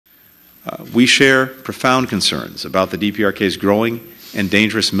We share profound concerns about the DPRK's growing and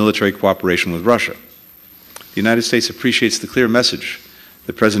dangerous military cooperation with Russia. The United States appreciates the clear message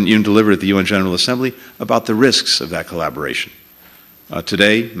that President Yoon delivered at the UN General Assembly about the risks of that collaboration.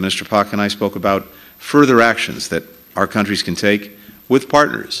 Today, Minister Pak and I spoke about further actions that our countries can take with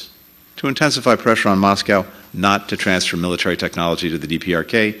partners to intensify pressure on Moscow not to transfer military technology to the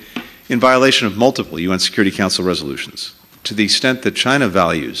DPRK in violation of multiple UN Security Council resolutions. To the extent that China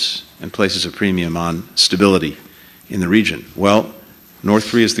values and places a premium on stability in the region, well,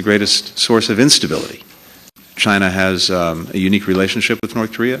 North Korea is the greatest source of instability. China has a unique relationship with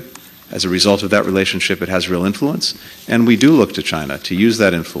North Korea. As a result of that relationship, it has real influence, and we do look to China to use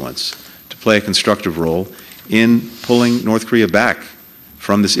that influence to play a constructive role in pulling North Korea back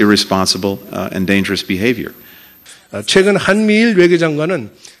from this irresponsible and dangerous behavior. 최근 한미일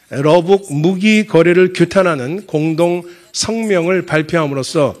외교장관은 러북 무기 거래를 규탄하는 공동 성명을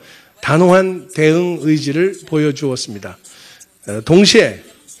발표함으로써 단호한 대응 의지를 보여주었습니다. 동시에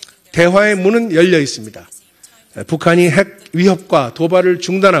대화의 문은 열려 있습니다. 북한이 핵 위협과 도발을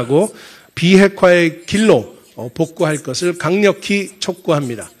중단하고 비핵화의 길로 복구할 것을 강력히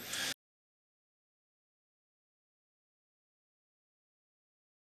촉구합니다.